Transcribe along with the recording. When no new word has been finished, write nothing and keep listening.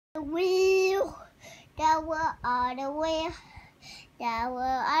wheel. That were on the wheel. That were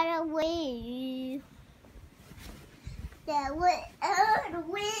on the wheel. That were on the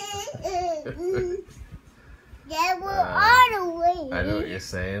wheel. That were on the wheel. I know what you're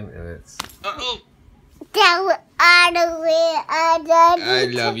saying, and it's. Uh-oh! That were on the wheel. I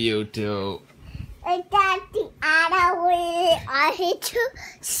love you too. And that's the other way I hate to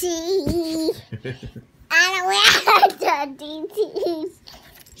see. Other way I don't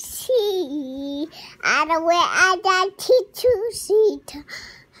see. Other way I don't to see.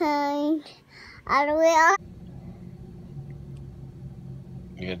 Other way.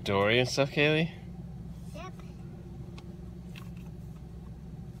 You got Dory and stuff, Kaylee? Yep.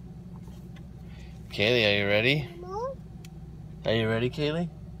 Kaylee, are you ready? No. Are you ready, Kaylee?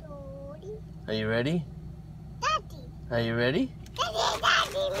 Dory. Are you ready? Daddy. Are you ready? Daddy.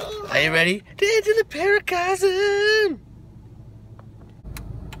 Are you ready? Dance in the paracosm!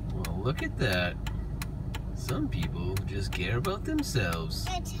 Well, look at that. Some people just care about themselves.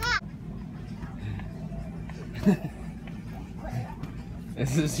 It's hot.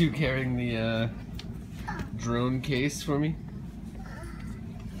 Is this you carrying the drone case for me?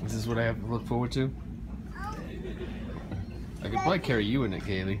 Is this what I have to look forward to? I could probably carry you in it,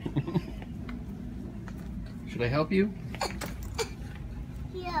 Kaylee. Should I help you?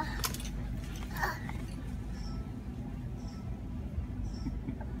 Yeah.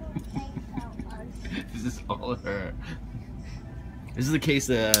 This is all her. This is the case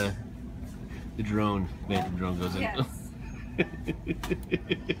the drone, Phantom drone goes in. Yes.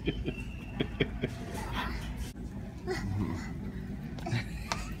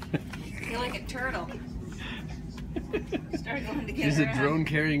 You're like a turtle. Start going together. She's a drone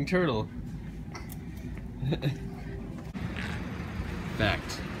carrying turtle.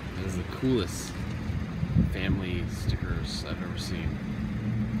 Fact, that is the coolest family stickers I've ever seen.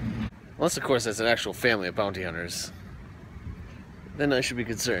 Unless, of course, that's an actual family of bounty hunters. Then I should be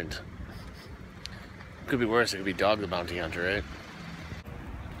concerned. Could be worse, it could be Dog the Bounty Hunter, right?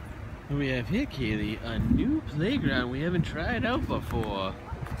 What we have here, Kaylee, a new playground we haven't tried out before.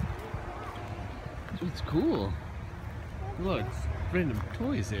 It's cool. Look, random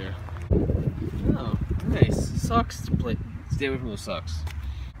toys here. Oh, nice. Socks to play. Stay away from those socks.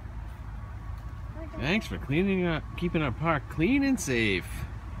 Thanks for keeping our park clean and safe.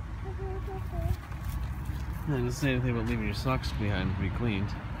 I didn't say anything about leaving your socks behind to be cleaned.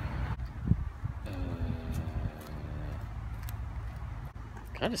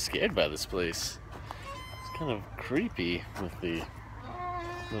 Kind of scared by this place. It's kind of creepy with the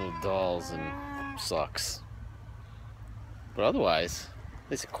little dolls and socks. But otherwise,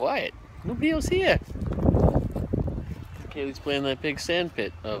 it's quiet. Nobody else here. Kaylee's playing that big sand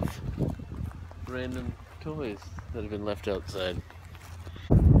pit of random toys that have been left outside.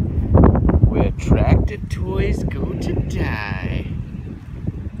 Where tractor toys go to die.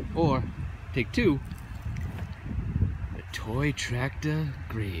 Or, take two. Toy tractor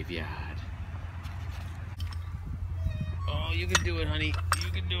graveyard. Oh, you can do it, honey.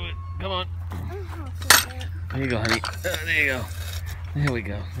 You can do it. Come on. There you go, honey. There you go. There we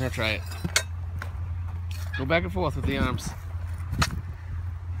go. Now try it. Go back and forth with the arms.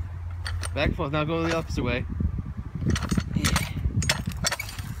 Back and forth. Now go the opposite way.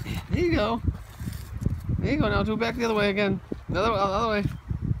 There you go. There you go. Now do it back the other way again. Other way.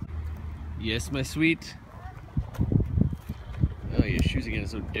 Yes, my sweet. Oh, your shoes are getting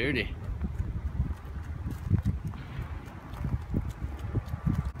so dirty.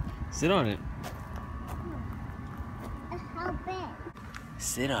 Sit on it. How big?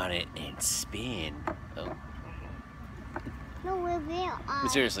 Sit on it and spin. Oh. No, we're there. But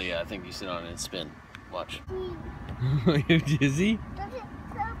seriously, yeah, I think you sit on it and spin. Watch. Stop You're dizzy?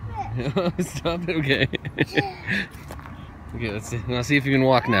 it. Stop it, okay. Okay, let's see. Now see if you can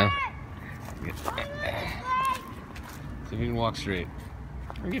walk now. See if you can walk straight.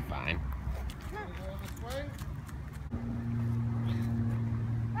 You'll get fine.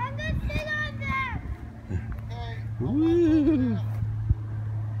 I'm gonna sit on there. Woo.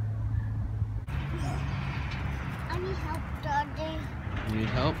 I need help, Daddy. You need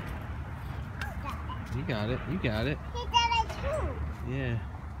help? You got it. You got it. Hey, Daddy, too. Yeah.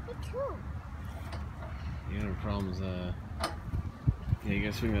 Me too. You got no problems. Yeah, you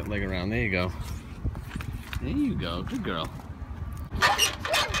gotta swing that leg around. There you go. There you go. Good girl.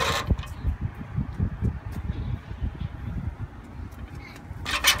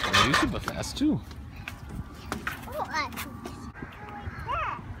 Oh, you super fast too. Oh, I can like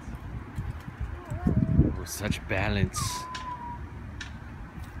that. With such balance.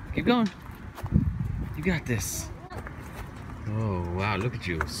 Keep going. You got this. Oh wow, look at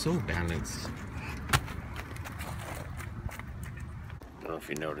you, so balanced. I don't know if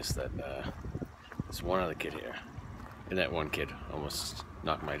you noticed that there's one other kid here. And that one kid almost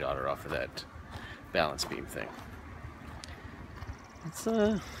knocked my daughter off of that balance beam thing. It's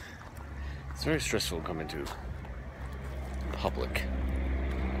very stressful coming to public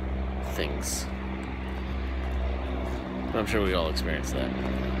things. But I'm sure we all experience that.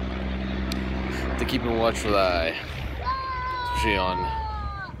 To keep a watchful eye, especially on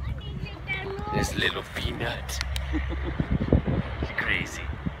this little peanut. She's crazy.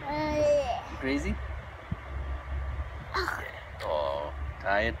 Crazy? Oh,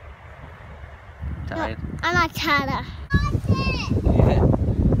 tired? Tired? No, I'm not tired. Yeah.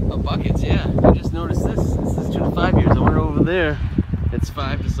 Oh, buckets, yeah. I just noticed this. This is 2 to 5 years. I went over there. It's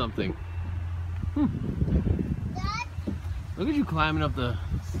 5 to something. Look at you climbing up the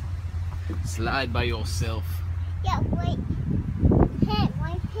slide by yourself. Yeah, wait.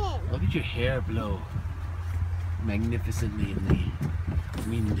 My pin. Look at your hair blow magnificently in the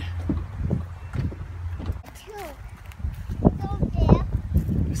wind. Go there.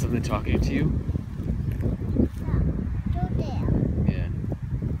 Is something talking to you? Go there. Yeah.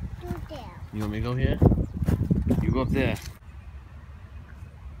 Go there. You want me to go here? You go up there.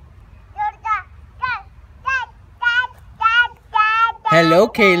 Hello,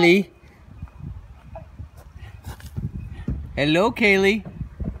 Kaylee. Hello, Kaylee.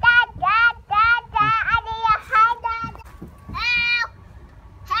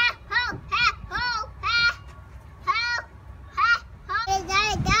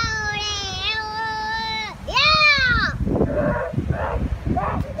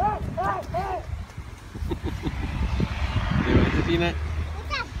 You like the peanut?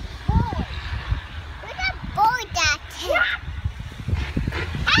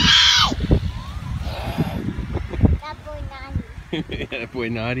 That boy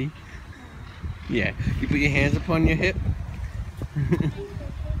naughty. Yeah, you put your hands upon your hip.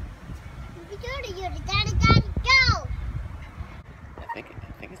 I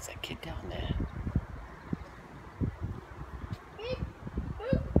think it's that kid down there.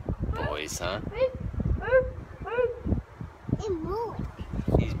 Boys, huh?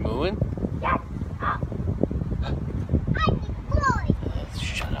 He's mooing?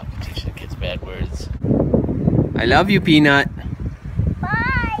 Shut up, teach the kids bad words. I love you, Peanut.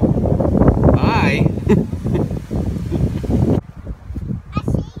 Bye. Bye. I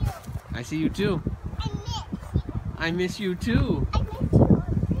see you. I see you too. I miss you too. I miss you up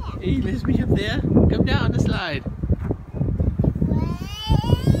there. Hey, you miss me up there? Come down the slide.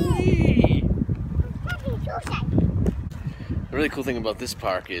 Hey. The really cool thing about this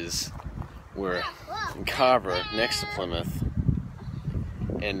park is we're in Carver, next to Plymouth,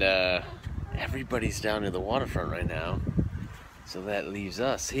 and everybody's down near the waterfront right now, so that leaves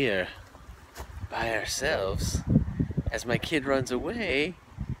us here by ourselves as my kid runs away,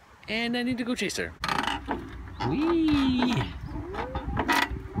 and I need to go chase her. Whee!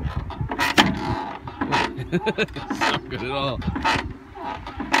 It's not good at all.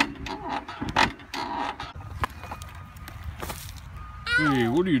 Hey,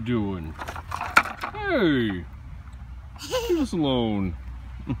 what are you doing? Hey! Leave us alone.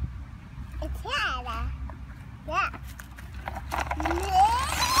 It's Hannah. Yeah.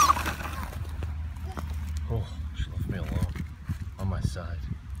 Oh, she left me alone. On my side.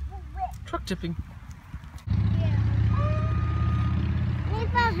 Truck tipping.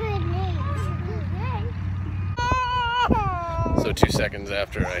 So 2 seconds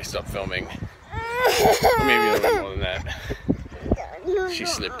after I stopped filming, or maybe a little more than that, she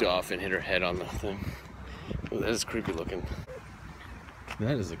slipped off and hit her head on the thing. Oh, that is creepy looking.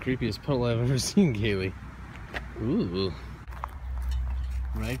 That is the creepiest puddle I've ever seen, Kaylee. Ooh.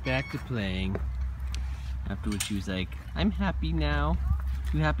 Right back to playing. After which she was like, I'm happy now.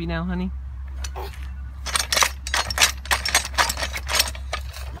 You happy now, honey?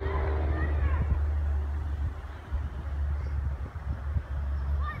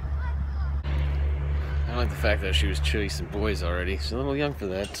 I like the fact that she was chasing boys already. She's a little young for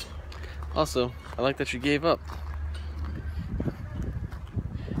that. Also, I like that she gave up.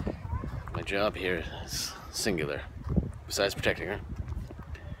 My job here is singular. Besides protecting her,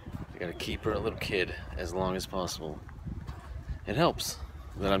 I gotta keep her a little kid as long as possible. It helps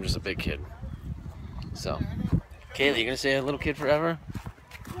that I'm just a big kid. So, Kaylee, you gonna stay a little kid forever?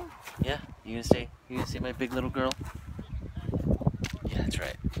 Yeah. You gonna stay my big little girl? Yeah, that's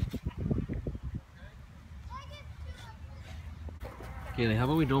right. Kaylee, how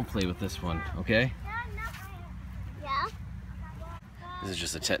about we don't play with this one, okay? Yeah. This is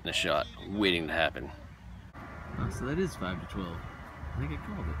just a tetanus shot waiting to happen. so that is 5 to 12. I think I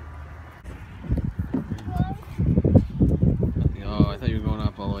called it. Oh, I thought you were going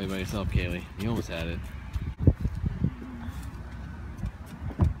up all the way by yourself, Kaylee. You almost had it.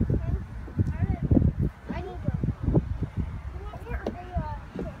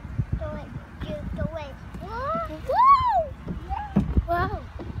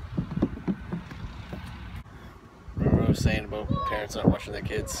 Remember what I was saying about parents not watching their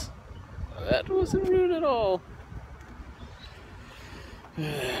kids? That wasn't rude at all.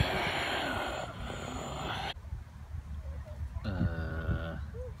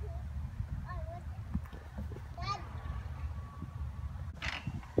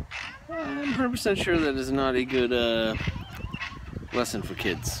 I'm 100% sure that is not a good lesson for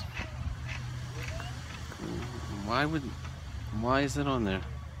kids. Why is it on there?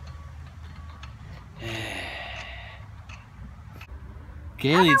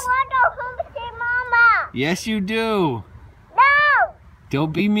 Kaylee, I don't want to go home to see Mama. yes you do. No.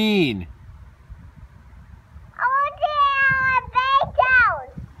 Don't be mean. I want to see our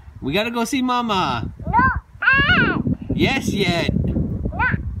bagels. We gotta go see Mama. No, Yes, yet. no,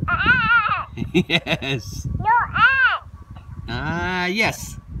 Yes. no,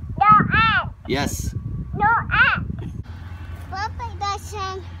 Yes. no, Yes. no, Papa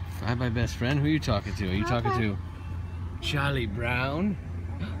doesn't. Hi, my best friend. Who are you talking to? Are you talking to Charlie Brown?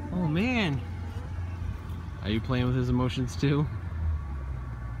 Oh, man. Are you playing with his emotions, too?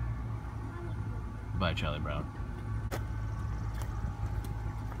 Bye, Charlie Brown.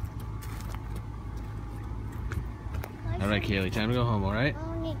 All right, Kaylee, time to go home, all right?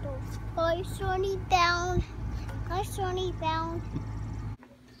 I need to go Sonny down. Go Sonny down.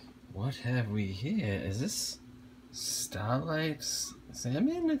 What have we here? Is this Starlight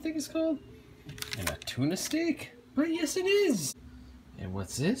Salmon, I think it's called? And a tuna steak? But yes, it is. And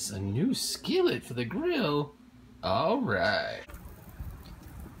what's this? A new skillet for the grill? All right.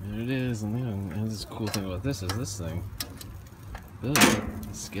 There it is. And then this cool thing about this is this thing. Boom.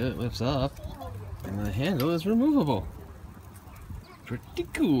 The skillet lifts up, and the handle is removable. Pretty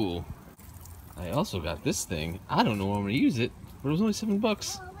cool. I also got this thing. I don't know when I'm gonna use it, but it was only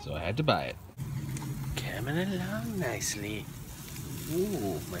 $7, so I had to buy it. Coming along nicely.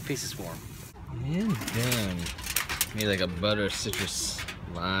 Ooh, my face is warm. And done. Made like a butter, citrus,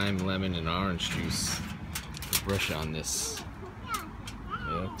 lime, lemon, and orange juice. The brush on this.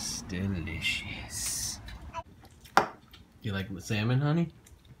 Looks delicious. You like the salmon, honey?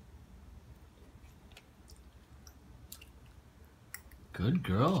 Good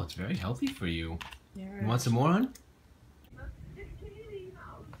girl. It's very healthy for you. You want some more, hon?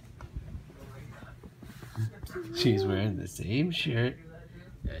 She's wearing the same shirt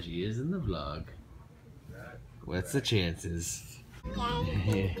as she is in the vlog. What's the chances? You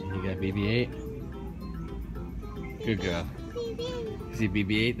got BB-8? Good girl. See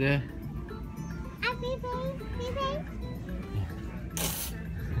BB-8 there?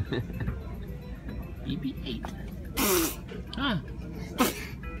 BB-8. Ah,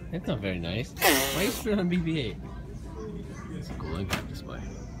 that's not very nice. Why you spit on BB-8? It's a cool impact display.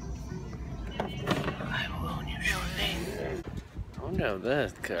 I will own you shortly. Oh no,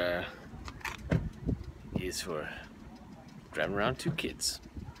 that car is for driving around 2 kids.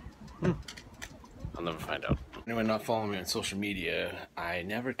 I'll never find out. Anyone not following me on social media, I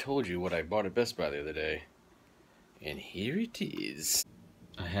never told you what I bought at Best Buy the other day. And here it is.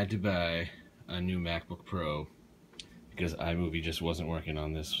 I had to buy a new MacBook Pro because iMovie just wasn't working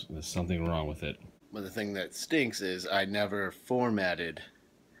on this. There's something wrong with it. But the thing that stinks is I never formatted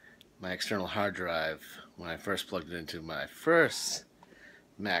my external hard drive when I first plugged it into my first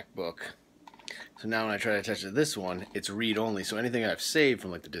MacBook. So now when I try to attach it to this one, it's read-only. So anything I've saved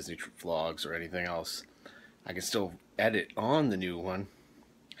from like the Disney vlogs or anything else, I can still edit on the new one.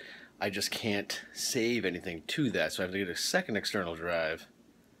 I just can't save anything to that. So I have to get a second external drive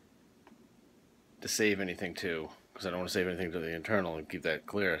to save anything to, because I don't want to save anything to the internal and keep that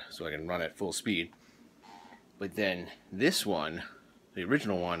clear so I can run at full speed. But then this one, the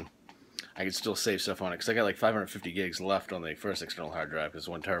original one, I can still save stuff on it because I got like 550 gigs left on the first external hard drive because it's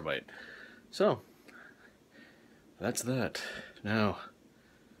 1 terabyte. So that's that. Now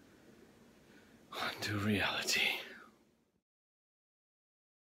on to reality.